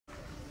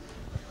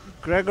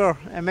Gregor,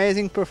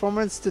 amazing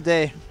performance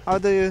today. How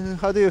do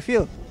you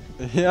feel?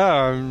 Yeah,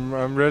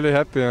 I'm really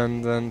happy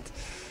and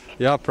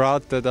yeah,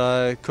 proud that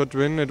I could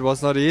win. It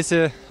was not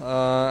easy.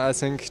 I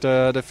think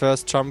the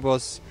first jump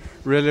was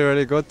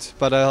really good,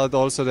 but I had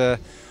also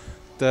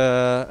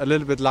a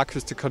little bit luck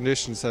with the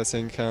conditions, I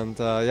think. And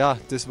yeah,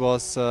 this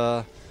was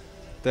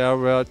there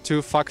were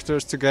two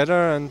factors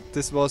together, and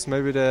this was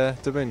maybe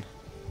the win.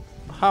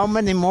 How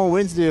many more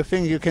wins do you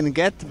think you can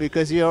get?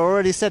 Because you're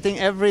already setting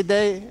every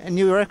day a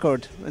new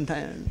record.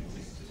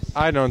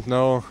 I don't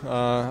know.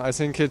 I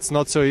think it's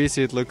not so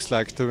easy. It looks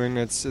like to win.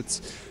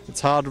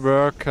 It's hard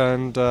work,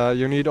 and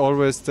you need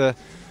always the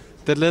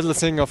little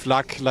thing of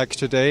luck, like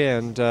today.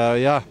 And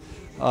yeah,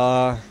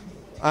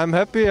 I'm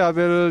happy. I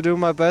will do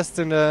my best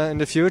in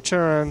the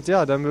future, and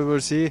yeah, then we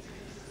will see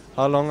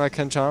how long I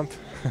can jump.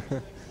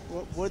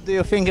 What do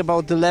you think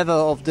about the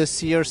level of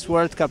this year's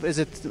World Cup? Is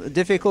it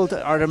difficult?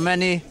 Are there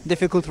many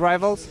difficult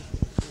rivals?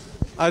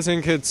 I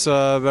think it's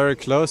very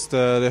close.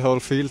 The whole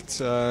field.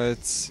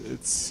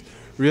 It's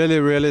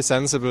really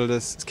sensible,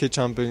 the ski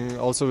jumping,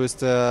 also with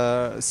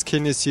the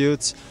skinny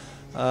suits.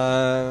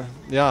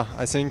 Yeah,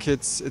 I think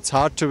it's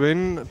hard to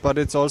win, but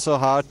it's also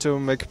hard to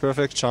make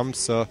perfect jumps.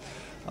 So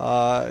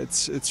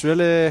it's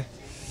really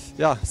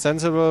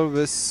sensible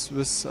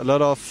with a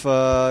lot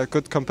of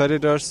good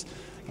competitors.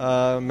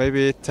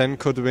 Maybe 10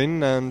 could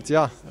win, and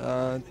yeah,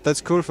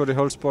 that's cool for the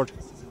whole sport.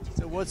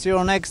 So what's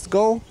your next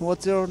goal?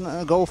 What's your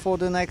goal for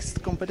the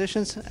next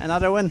competitions?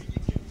 Another win?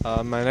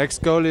 My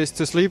next goal is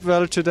to sleep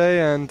well today,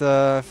 and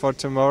for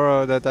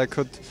tomorrow that I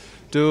could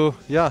do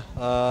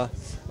a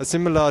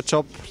similar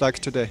job like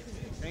today.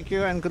 Thank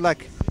you and good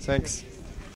luck. Thanks.